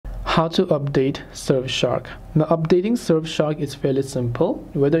How to update Surfshark. Now, updating Surfshark is fairly simple.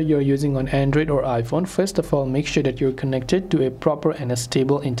 Whether you're using on Android or iPhone, first of all, make sure that you're connected to a proper and a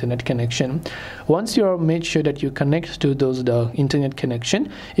stable internet connection. Once you're made sure that you connect to the internet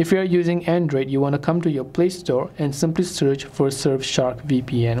connection, if you're using Android, you want to come to your Play Store and simply search for Surfshark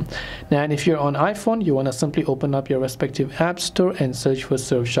VPN. Now, and if you're on iPhone, you want to simply open up your respective app store and search for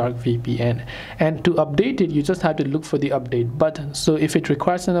Surfshark VPN. And to update it, you just have to look for the update button. So if it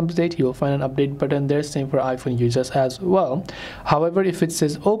requires an update, you will find an update button there. Same for iPhone users as well. However, if it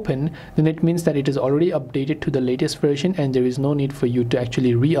says open, then it means that it is already updated to the latest version and there is no need for you to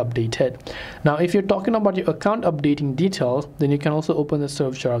actually re-update it. Now, if you're talking about your account updating details, then you can also open the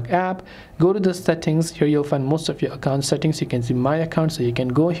Surfshark app, go to the settings. Here you'll find most of your account settings. You can see my account, so you can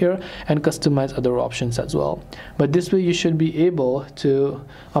go here and customize other options as well. But this way you should be able to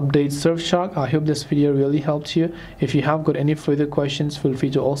update Surfshark. I hope this video really helped you. If you have got any further questions, feel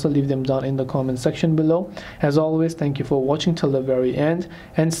free to also leave them down in the comment section below. As always, thank you for watching till the very end,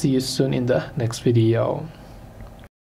 and see you soon in the next video.